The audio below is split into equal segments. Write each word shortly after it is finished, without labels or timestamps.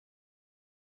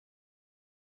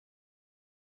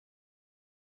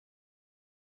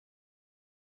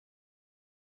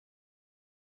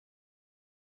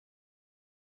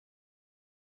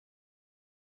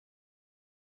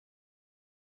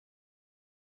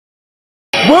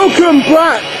Welcome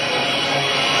back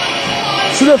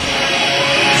to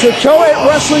Celtic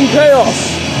Wrestling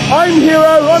Chaos. I'm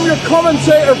Hero, I'm your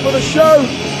commentator for the show.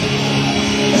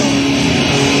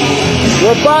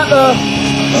 We're about to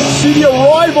see the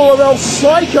arrival of El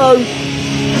Psycho.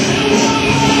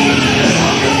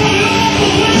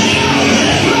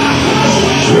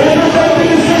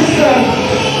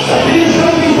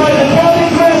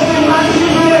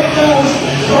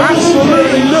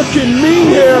 Absolutely looking mean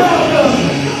here.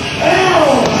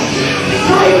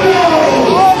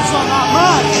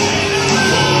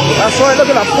 That's right, look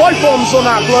at that pipe bombs on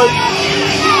that bloke.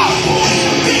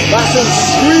 That's him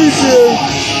squeeze you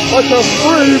like a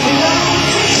fruit.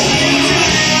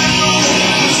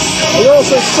 He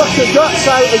also sucked your guts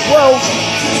out as well.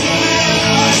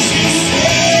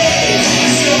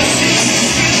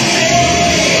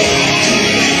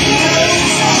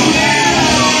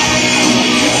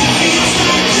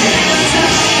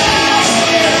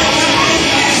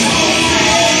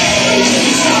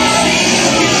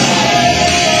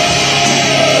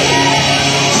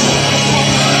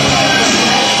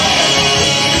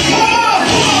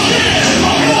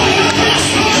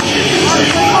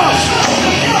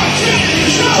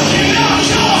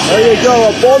 There you go,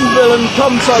 a Bond villain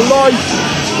come to life.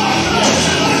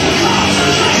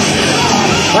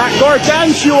 That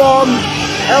gargantuan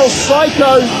El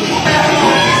Psycho.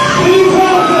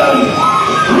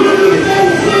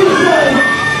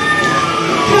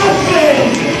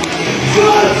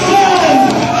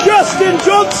 Justin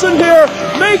Johnson here,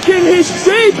 making his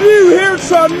debut here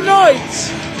tonight.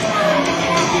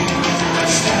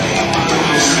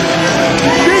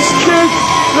 This kid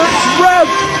looks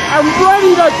revved and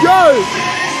ready to go.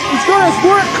 He's got his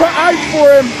work cut out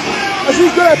for him as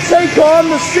he's going to take on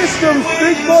the system's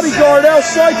big bodyguard, El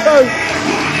Psycho.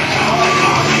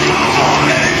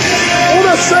 All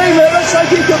the same, it looks like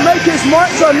he can make his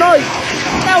mark tonight.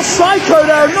 El Psycho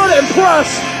there, not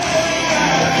impressed.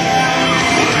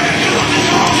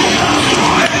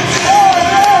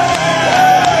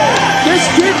 This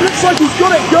kid looks like he's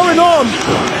got it going on.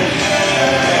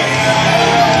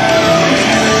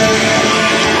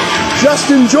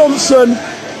 Justin Johnson.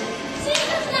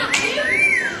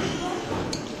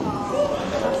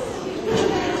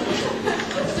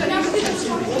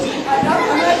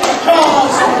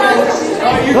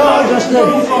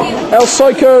 El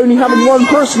Psycho only having one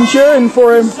person cheering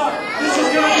for him.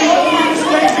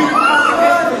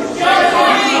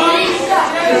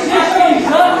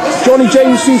 Johnny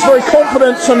James seems very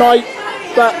confident tonight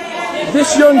that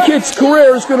this young kid's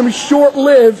career is going to be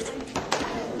short-lived.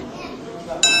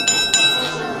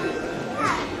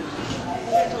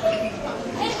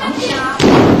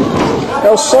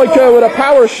 El Psycho with a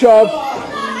power shove.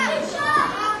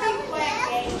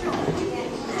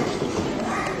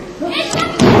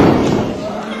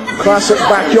 Classic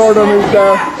backyard move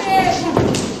there.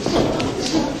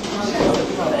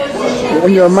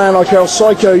 When you're a man like El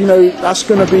Psycho, you know that's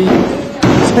going to be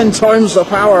 10 times the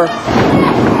power.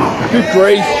 Good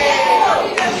grief.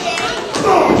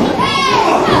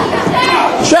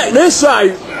 Check this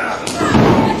out.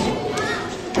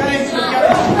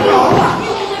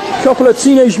 Couple of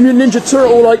Teenage Mutant Ninja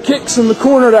Turtle-like kicks in the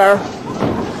corner there.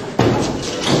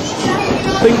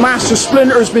 I think Master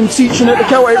Splinter's been teaching at the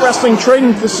Celtic Wrestling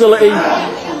training facility.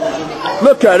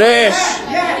 Look at this.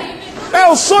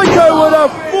 El Psycho with a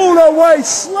fall-away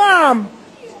slam.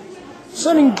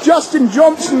 Sending Justin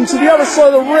Johnson to the other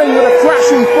side of the ring with a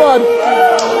crashing thud.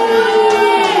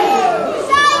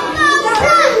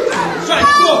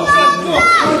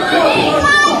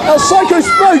 El Psycho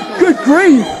spoke. Good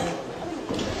grief.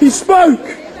 He spoke.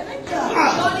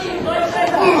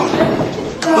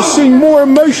 We're seeing more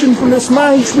emotion from this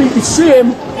man each week we see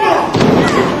him.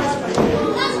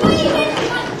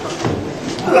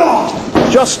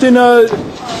 Justin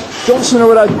Johnson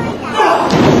with a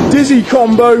dizzy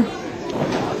combo.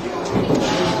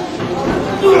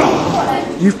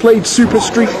 You've played Super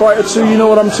Street Fighter 2, you know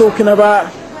what I'm talking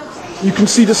about. You can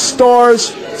see the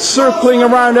stars circling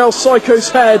around El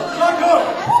Psycho's head.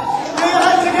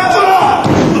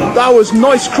 That was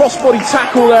nice crossbody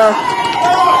tackle there.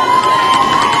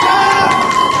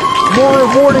 More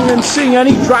rewarding than seeing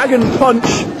any dragon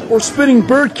punch or spinning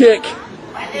bird kick.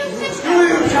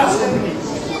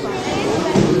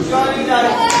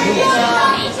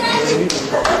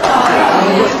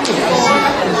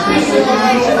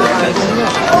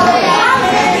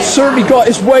 Certainly got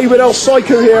his way with El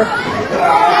Psycho here.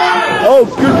 Oh,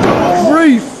 good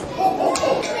grief.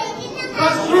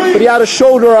 But he had a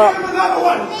shoulder up.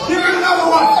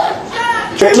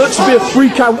 It looks to be a 3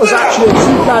 count, was actually a 2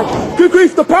 count. Good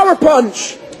grief, the power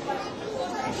punch.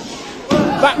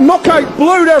 That knockout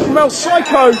blow there from El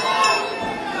Psycho.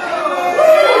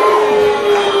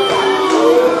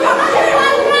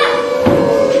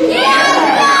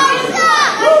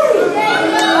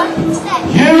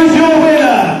 Here's your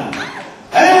winner,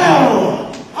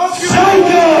 El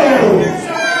Psycho!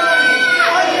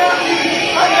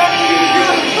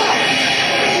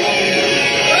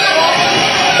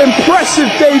 Impressive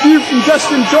debut from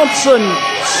Justin Johnson.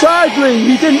 Sadly,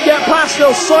 he didn't get past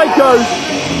El Psycho.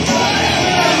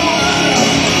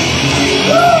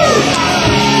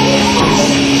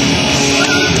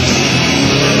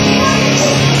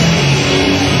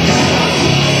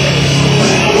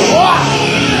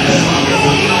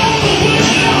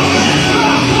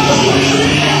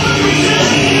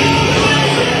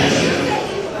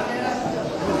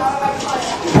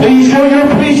 Please show your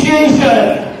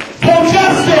appreciation for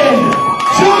Justin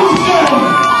Johnson!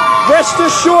 Rest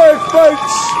assured,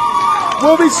 folks,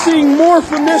 we'll be seeing more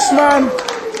from this man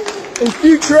in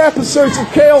future episodes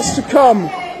of Chaos to come.